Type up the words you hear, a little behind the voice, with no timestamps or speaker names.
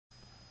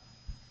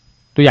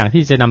ตัวอย่าง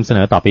ที่จะนำเสน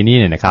อต่อไปนี้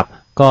เนี่ยนะครับ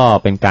ก็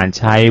เป็นการ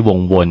ใช้วง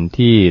วน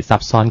ที่ซั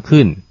บซ้อน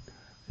ขึ้น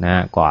น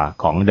ะกว่า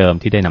ของเดิม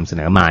ที่ได้นำเส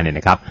นอมาเนี่ย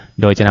นะครับ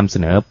โดยจะนำเส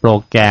นอโปร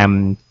แกรม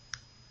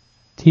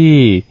ที่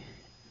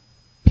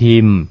พิ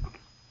มพ์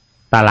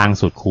ตาราง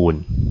สูตรคูณ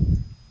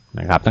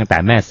นะครับตั้งแต่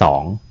แม่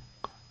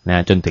2น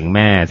ะจนถึงแ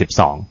ม่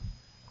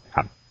12ค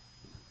รับ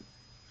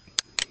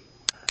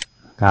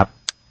ครับ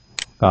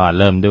ก็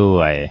เริ่มด้ว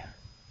ย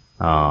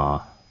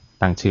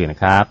ตั้งชื่อนะ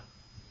ครับ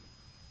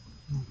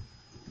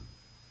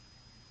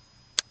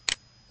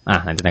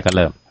หลังจากนั้นก็เ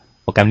ริ่ม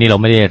โปรแกรมนี้เรา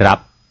ไม่ได้รับ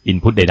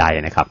input ใด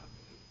ๆนะครับ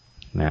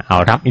นะเอา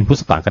รับ input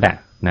ก่อนก็ได้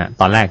นะ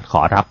ตอนแรกข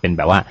อรับเป็นแ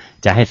บบว่า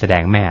จะให้แสด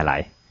งแม่อะไร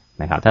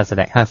นะครับถ้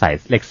าใส่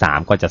เลข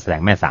3ก็จะแสด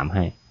งแม่3ใ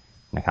ห้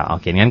นะครับเอา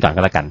เขียนงั้นก่อน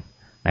ก็แล้วกัน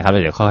นะครับแล้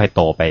วเดี๋ยวค่อยๆโ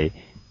ตไป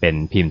เป็น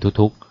พิมพ์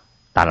ทุก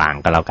ๆตาราง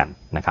ก็แล้วกัน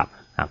นะครับ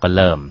ก็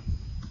เริ่ม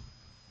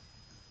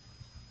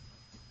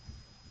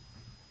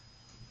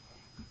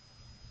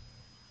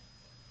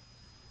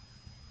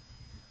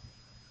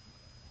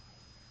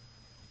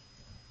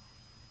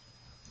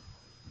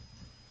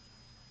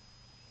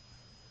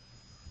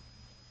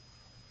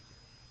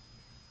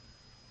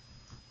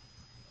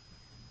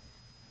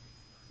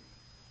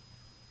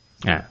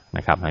น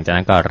ะครับหลังจาก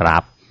นั้นก็รั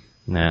บ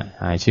นะ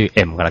ให้ชื่อ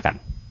m ก็แล้วกัน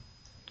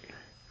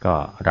ก็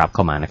รับเ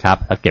ข้ามานะครับ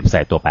แล้วเก็บใ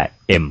ส่ตัวแปร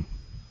m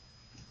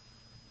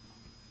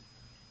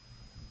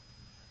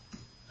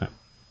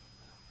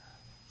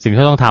สิ่ง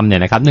ที่ต้องทำเนี่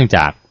ยนะครับเนื่องจ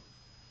าก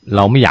เร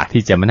าไม่อยาก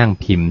ที่จะมานั่ง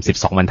พิมพ์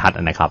12บรรทัด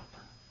นะครับ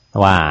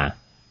ว่า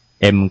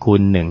m คู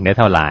ณ1ได้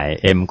เท่าไหร่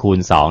m คูณ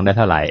2ได้เ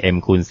ท่าไหร่ m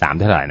คูณ3ไ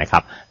ด้เท่าไหร่นะครั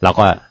บเรา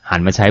ก็หัน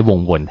มาใช้วง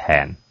วนแท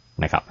น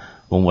นะครับ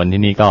วงวน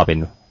ที่นี่ก็เป็น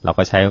เรา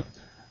ก็ใช้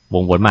ว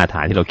งวนมาตรฐ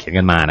านที่เราเขียน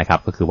กันมานะครับ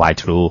ก็คือ while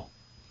true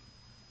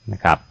นะ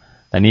ครับ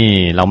แต่นี่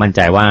เรามั่นใจ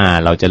ว่า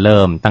เราจะเ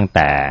ริ่มตั้งแ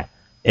ต่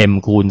m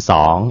คูณ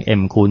2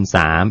 m คูณ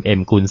3 m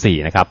คูณ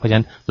4นะครับเพราะฉะ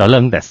นั้นเราเริ่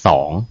มตั้งแต่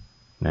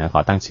2นะข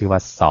อตั้งชื่อว่า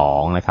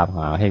2นะครับ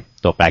ให้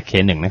ตัวแปร k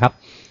 1นะครับ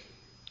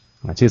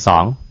ชื่อ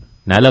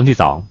2นะเริ่มที่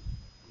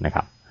2นะค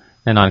รับ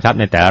แน่นอนครับ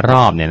ในแต่ละร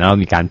อบเนี่ยเรา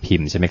มีการพิ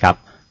มพ์ใช่ไหมครับ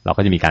เรา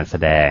ก็จะมีการแส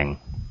ดง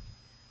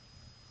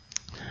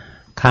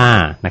ค่า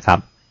นะครับ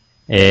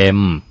m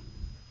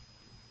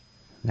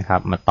นะครั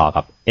บมาต่อ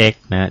กับ x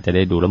นะจะไ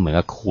ด้ดูแล้วเหมือน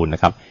กับคูณน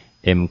ะครับ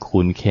m คู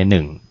ณ k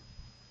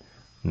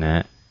 1น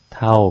ะ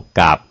เท่า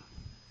กับ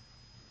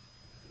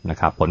นะ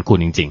ครับผลคูณ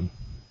จริง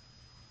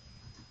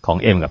ๆของ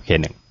m กับ k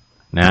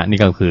 1นะนี่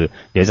ก็คือ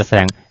เดี๋ยวจะแสด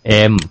ง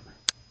m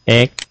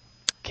x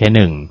k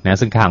 1นะ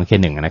ซึ่งค่าของ k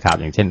 1นะครับ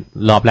อย่างเช่น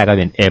รอบแรกก็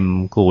เป็น m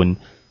คูณ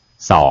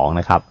2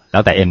นะครับแล้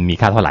วแต่ m มี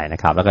ค่าเท่าไหร่น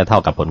ะครับแล้วก็เท่า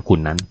กับผลคูณ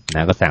นั้นน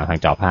ะก็แสดงทา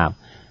งจอภาพ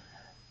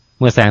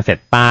เมื่อแสดงเสร็จ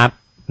ปั๊บ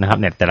นะครับ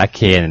เนี่ยแต่ละ k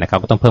เนี่ยนะครับ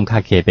ก็ต้องเพิ่มค่า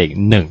k ไปอีก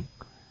1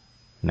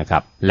นะครั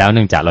บแล้วเ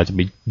นื่องจากเราจะไป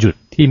หยุด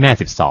ที่แม่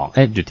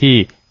12หยุดที่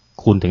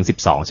คูณถึง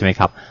12ใช่ไหม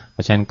ครับเพร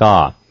าะฉะนั้นก็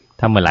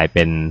ถ้าเมื่อไหร่เ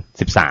ป็น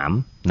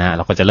13นะเ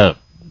ราก็จะเลิก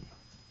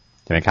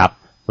ใช่ไหมครับ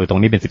คือตร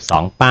งนี้เป็น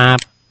12ปั๊บ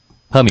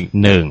เพิ่มอีก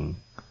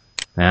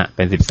1นะเ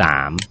ป็น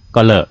13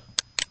ก็เลิก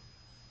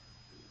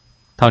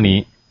เท่านี้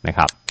นะค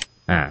รับ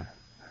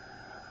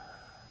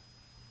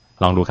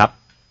ลองดูครับ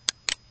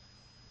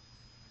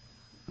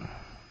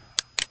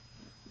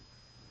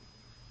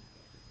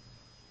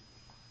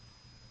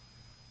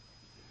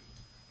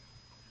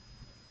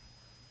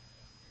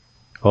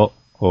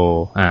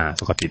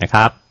ปกตินะค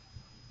รับ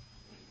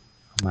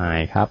ไม่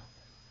ครับ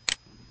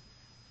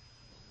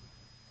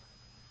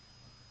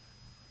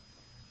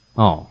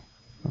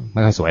ไ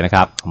ม่ค่อยสวยนะค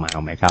รับเอาให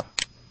ม่ครับ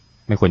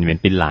ไม่ควรจะเป็น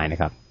ปิ้นลายนะ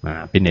ครับ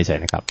ปิ้นเฉย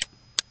ๆนะครับ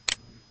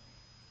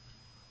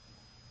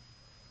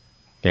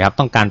โอเคครับ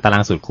ต้องการตารา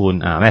งสูตรคูณ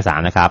แม่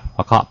3นะครับพ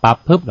อเคาะปั๊บ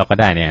ปึ๊บเราก็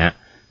ได้เนี่ยฮะ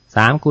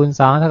3คูณ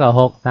2เท่ากับ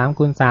6 3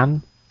คูณ3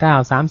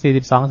 9 3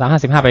 42 3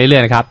 55ไปเรื่อ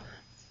ยๆนะครับ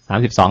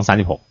32 36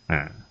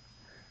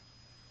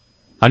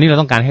คราวนี้เรา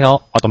ต้องการให้เขา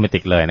อัตโนมัติ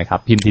เลยนะครับ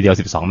พิมพ์ทีเดียว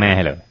12แม่ใ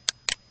ห้เลย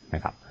น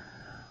ะครับ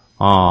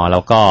เรา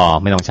ก็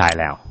ไม่ต้องใช้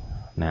แล้ว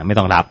นะไม่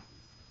ต้องรับ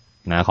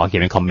นะขอเขีย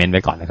นเป็นคอมเมนต์ไ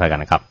ว้ก่อนนะค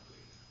รับ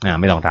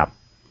ไม่ต้องรับ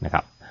นะค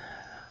รับ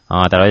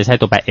แต่เราจะใช้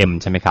ตัวแปร m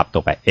ใช่ไหมครับตั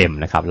วแปร m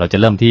นะครับเราจะ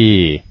เริ่มที่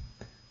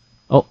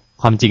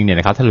ความจริงเนี่ย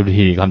นะครับถ้าเราดู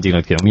ทีความจริงเร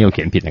าเขี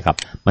ยนผิดนะครับ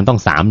มันต้อง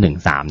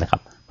313นะครั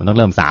บมันต้องเ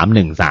ริ่ม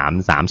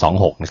313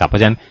 326นะครับเพราะ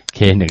ฉะนั้น k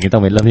 1นี่ต้อ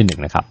งเป็นเริ่มที่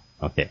1นะครับ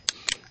โอเค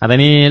ตอน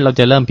นี้เรา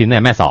จะเริ่มพิมพ์ใน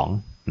แม่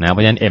2นะเพร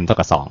าะฉะนั้น m เท่า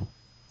กับ2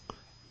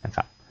นะค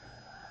รับ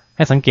ใ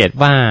ห้สังเกต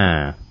ว่า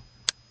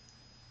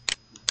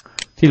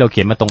ที่เราเ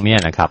ขียนมาตรงนี้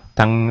นะครับ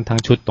ทั้ง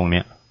ชุดตรงเนี้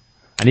ย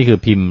อันนี้คือ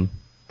พิมพ์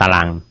ตาร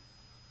าง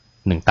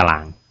1ตารา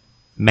ง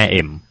แม่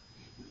m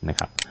นะ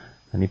ครับ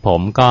อันนี้ผ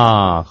มก็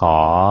ขอ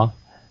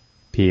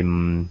พิมพ์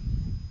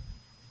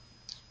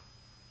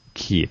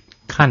ขีด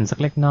ขั้นสัก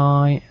เล็กน้อ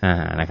ย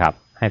นะครับ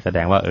ให้แสด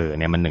งว่า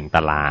เนี่ยมัน1ต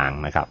าราง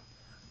นะครับ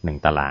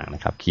1ตารางน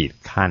ะครับขีด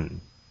ขั้น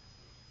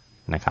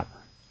นะครับ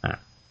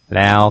แ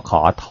ล้วข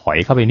อถอย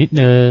เข้าไปนิด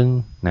นึง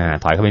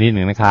ถอยเข้าไปนิด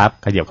นึงนะครับ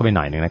ขยับเข้าไปห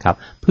น่อยนึงนะครับ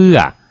เพื่อ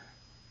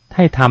ใ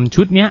ห้ทำ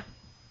ชุดเนี้ย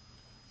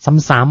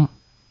ซ้ำ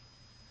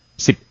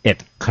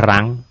11ค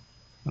รั้ง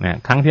นะ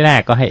ครั้งที่แร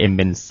กก็ให้ m เ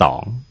ป็น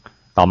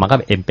2ต่อมาก็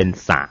m เป็น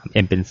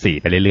3 m เป็น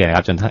4ไปเรื่อยๆนะค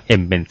รับจนทั้ง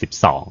m เป็น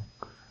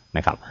12น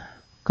ะครับ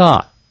ก็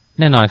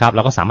แน่นอนครับเร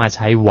าก็สามารถใ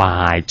ช้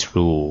while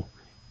true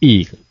อี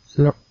ก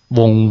ว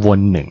งวน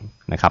หนึ่ง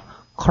นะครับ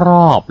คร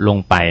อบลง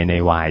ไปใน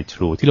while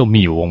true ที่เรามี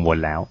อยู่วงวน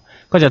แล้ว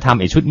ก็จะทำ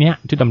ไอ้ชุดเนี้ย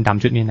ชุดดำ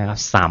ๆชุดนี้นะครับ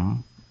ซ้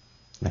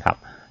ำนะครับ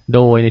โด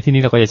ยในที่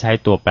นี้เราก็จะใช้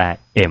ตัวแปร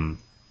m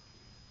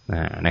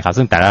นะครับ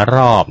ซึ่งแต่ละร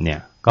อบเนี่ย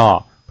ก็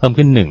เพิ่ม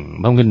ขึ้น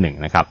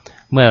1นะครับ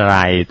เมื่อไร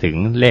ถึง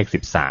เลข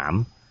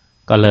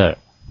13ก็เลิก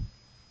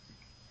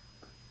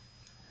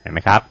เห็นไหม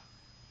ครับ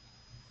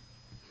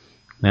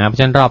เพราะ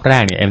ฉะนั้นรอบแร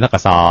กเนี่ย m เท่ากั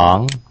บ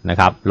2นะ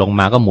ครับลง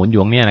มาก็หมุนอ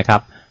ยู่เนี่ยนะครั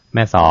บแ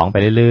ม่2ไป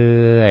เ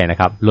รื่อยๆนะ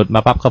ครับหลุดม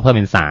าปั๊บก็เพิ่มเ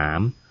ป็น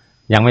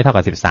3ยังไม่เท่า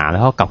กับ13แล้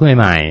วก็กลับขึ้น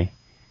ใหม่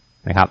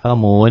นะครับแล้วก็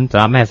หมุนสำ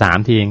หรับแม่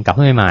3ทีกลับ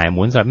ขึ้นใหม่ห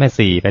มุนสำหรับแม่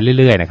4ไป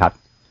เรื่อยๆนะครับ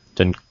จ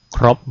นค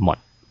รบหมด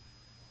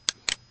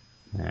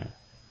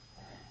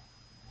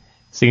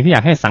สิ่งที่อย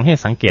ากให้สั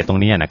งเกตตรง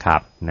นี้นะครั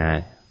บ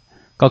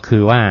ก็คื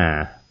อว่า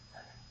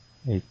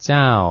เ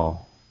จ้า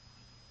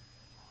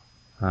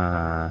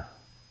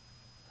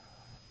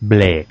เบ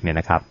รกเนี่ย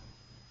นะครับ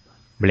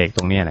เบรกต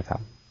รงนี้นะครับ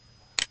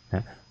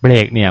เบร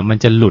กเนี่ยมัน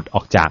จะหลุดอ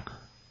อกจาก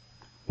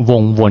ว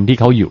งวนที่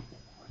เขาอยู่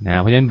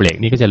เพราะฉะนั้นเบรก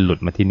นี้ก็จะหลุด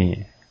มาที่นี่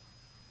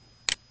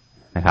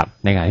นะครับ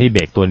ในขณะที่เบ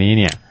รกตัวนี้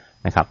เนี่ย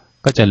นะครับ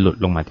ก็จะหลุด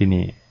ลงมาที่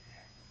นี่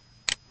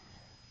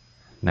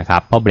นะครั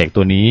บเพราะเบรก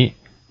ตัวนี้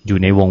อยู่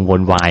ในวงว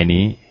น y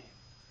นี้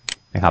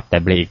นะครับแต่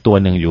เบรกอีกตัว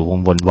หนึ่งอยู่วง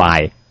วน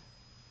y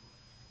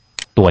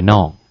ตัวน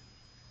อก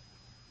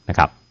นะค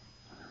รับ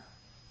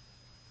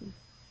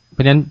เพร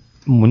าะฉะนั้น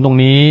หมุนตรง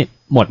นี้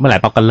หมดเมื่อไหร่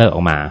ปั๊บก็เลิกอ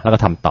อกมาแล้วก็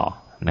ทำต่อ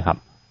นะครับ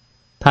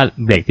ถ้า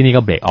เบรกที่นี่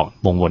ก็เบรกออก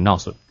วงวนนอก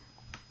สุด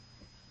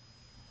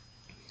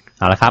เ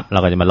อาละครับเรา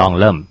ก็จะมาลอง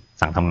เริ่ม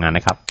สั่งทำงานน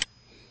ะครับ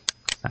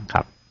สั่งค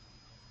รับ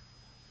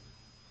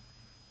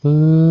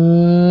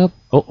ปึ๊บ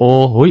โอ้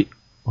เ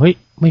ฮ้ย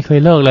ไม่เคย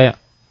เลิกเลย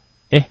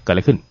เกิดอะไ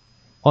รขึ้น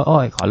โอ้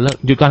ยขอเลิก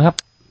หยุดก่อนครับ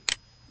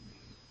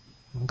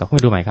กลับขึ้นไ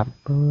ปดูใหม่ครับ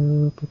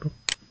ปึ๊บ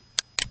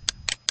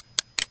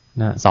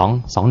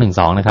2 1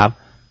 2นะครับ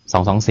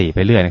2 2 4ไป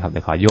เรื่อยนะครับเ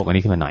ดี๋ยวขอโยกอัน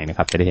นี้ขึ้นมาหน่อยนะค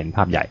รับจะได้เห็นภ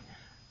าพใหญ่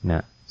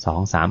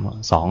2 3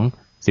 2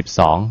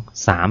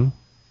 12 3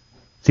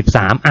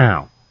 13อ้าว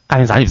กลาย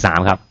เป็น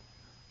33ครับ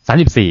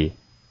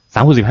34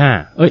 3 คูณ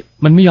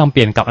 15มันไม่ยอมเป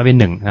ลี่ยนกลับมาเป็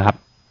น1นะครับ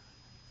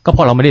ก็เพร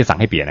าะเราไม่ได้สั่ง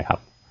ให้เปลี่ยนนะครับ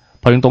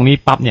พอถึงตรงนี้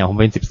ปั๊บเนี่ยผม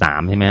เป็น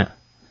13ใช่ไหม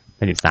เ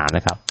ป็น13น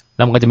ะครับแ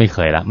ล้วมันก็จะไม่เค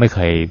ยละไม่เค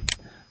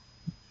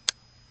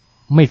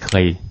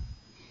ย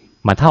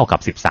มาเท่ากั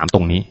บ13ตร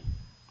งนี้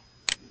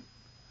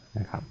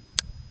นะครับ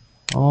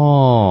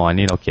อัน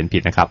นี้เราเขียนผิ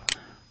ดนะครับ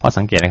เพราะ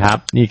สังเกตนะครับ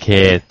นี่ k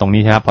ตรง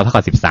นี้ครับพอเท่า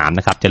กับ13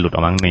นะครับจะหลุดอ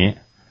อกมาตรงนี้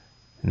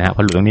พ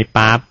อหลุดตรงนี้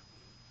ปั๊บ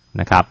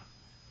นะครับ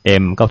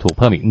m ก็ถูกเ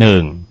พิ่มอีก1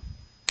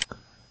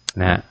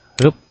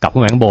ปึ๊บกลับขึ้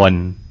นมาข้างบน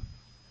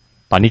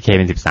ตอนนี้ k เ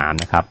ป็น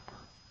13นะครับ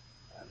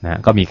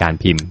ก็มีการ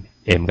พิมพ์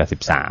m กับ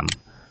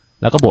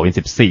13แล้วก็บวกเป็น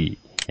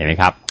14เห็นไหม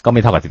ครับก็ไม่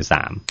เท่ากับ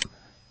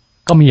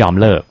13ก็ไม่ยอม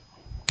เลิก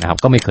นะครับ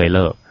ก็ไม่เคยเ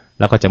ลิก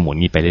แล้วก็จะหมุน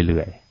นี้ไปเ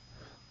รื่อย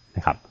ๆน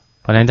ะครับ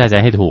เพราะฉะนั้นถ้าจะ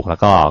ให้ถูกแล้ว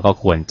ก็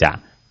ควรจะ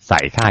ใส่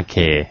ค่า k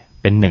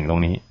เป็น1ตร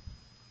งนี้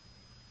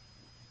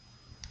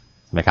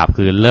นะครับ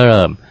คือเ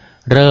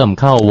ริ่ม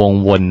เข้าวง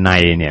วนใน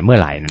เนี่ยเมื่อ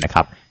ไหร่นะค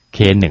รับ k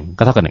 1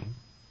ก็เท่ากับ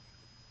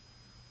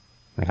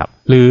1นะครับ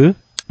หรือ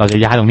เราจะ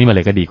ย้ายตรงนี้มาเ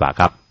ลยก็ดีกว่า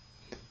ครับ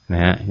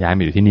ย้ายม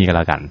าอยู่ที่นี่ก็แ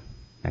ล้วกัน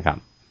นะครับ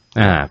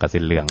กระสี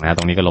เหลืองต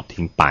รงนี้ก็ลบ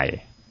ทิ้งไป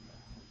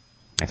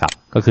นะครับ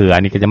ก็คืออั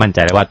นนี้ก็จะมั่นใจ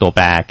ได้ว่าตัวแป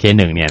ร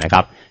k1 เนี่ยนะค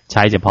รับใ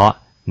ช้เฉพาะ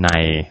ใน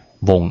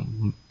วง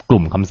ก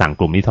ลุ่มคำสั่ง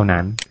กลุ่มนี้เท่า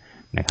นั้น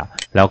นะครับ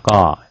แล้วก็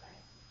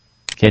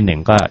k1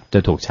 ก็จะ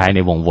ถูกใช้ใน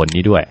วงวน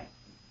นี้ด้วย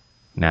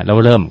แล้ว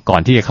เริ่มก่อ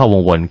นที่จะเข้าว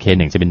งวน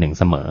k1 จะเป็น1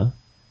เสมอ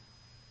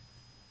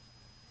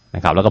น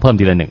ะครับแล้วก็เพิ่ม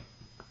ทีละ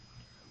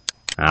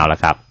1เอาละ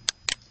ครับ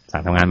สั่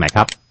งทำงานใหม่ค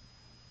รับ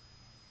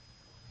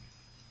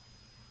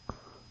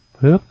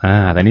ปึ๊บ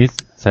ตอนนี้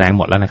แสดงห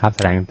มดแล้วนะครับแส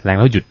ดงแล้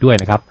วหยุดด้วย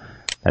นะครับ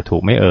แต่ถู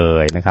กไม่เอ่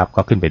ยนะครับ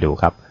ก็ขึ้นไปดู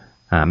ครับ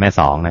แม่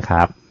2นะค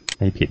รับไ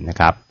ม่ผิดนะ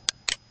ครับ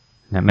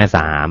แม่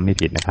3ไม่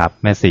ผิดนะครับ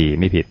แม่4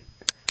ไม่ผิด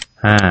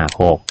5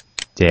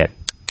 6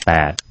 7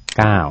 8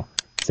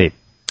 9 10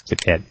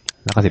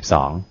 11แล้วก็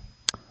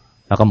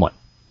12แล้วก็หมด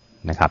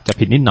นะครับจะ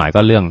ผิดนิดหน่อยก็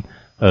เรื่อง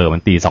มั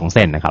นตี2เ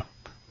ส้นนะครับ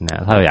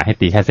ถ้าเราอยากให้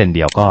ตีแค่เส้นเ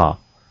ดียวก็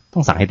ต้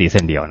องสั่งให้ตีเ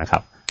ส้นเดียวนะครั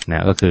บ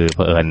ก็คือเผ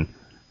อิญ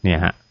เนี่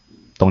ยฮะ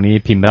ตรงนี้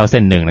พิมพ์ไปแล้วเ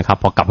ส้น1นะครับ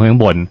พอกลับขึ้นข้า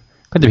งบน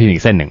ก็จะพิมพ์อี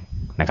กเส้น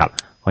1นะครับ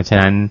เพราะฉะ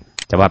นั้น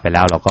จะว่าไปแ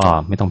ล้วเราก็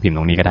ไม่ต้องพิมพ์ต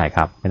รงนี้ก็ได้ค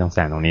รับไม่ต้องแซ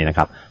งตรงนี้นะค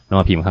รับแล้ว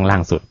มาพิมพ์ข้างล่า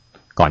งสุด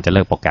ก่อนจะเ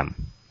ลิกโปรแกรม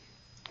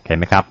เห็นไ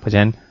หมครับเพราะฉะ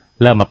นั้น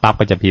เริ่มมาปั๊บ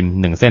ก็จะพิมพ์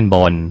1เส้นบ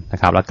นนะ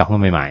ครับแล้วกลับขึ้นม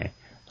าใหม่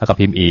แล้วก็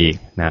พิมพ์อีก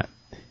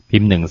พิ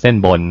มพ์1เส้น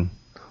บน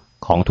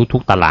ของทุ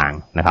กๆตาราง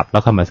นะครับแล้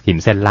วก็มาพิม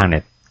พ์เส้นล่างใน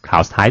ครา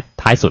ว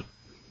ท้ายสุด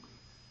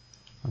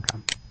นะครับ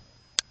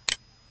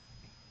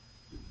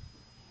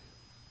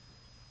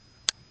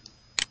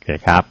โอเค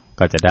ครับ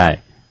ก็จะได้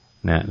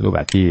รูปแบ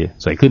บที่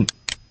สวยขึ้น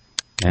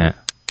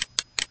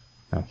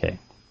โอเค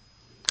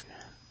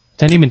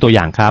นี่เป็นตัวอ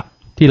ย่างครับ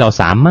ที่เรา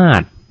สามาร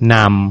ถน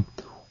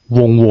ำว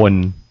งวน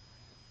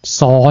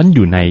ซ้อนอ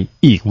ยู่ใน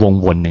อีกวง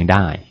วนหนึ่งไ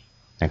ด้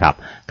นะครับ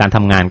การท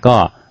ำงาน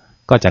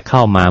ก็จะเข้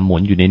ามาหมุ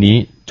นอยู่ในนี้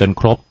จน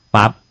ครบ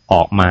ปั๊บอ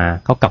อกมา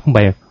เขากลับขึ้นไป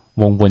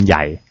วงวนให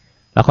ญ่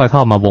แล้วค่อยเข้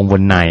ามาวงว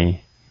นใน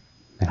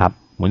นะครับ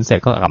หมุนเสร็จ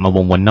ก็กลับมาว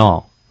งวนนอก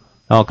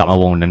แล้วก็กลับมา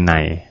วงใน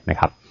นะ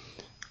ครับ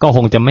ก็ค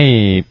งจะไม่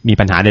มี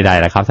ปัญหาใด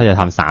ๆนะครับถ้าจะ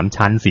ทำ3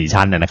 ชั้น 4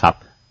 ชั้นนะครับ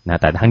นะ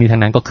แต่ทั้งนี้ทั้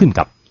งนั้นก็ขึ้น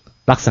กับ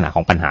ลักษณะข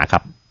องปัญหาครั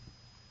บ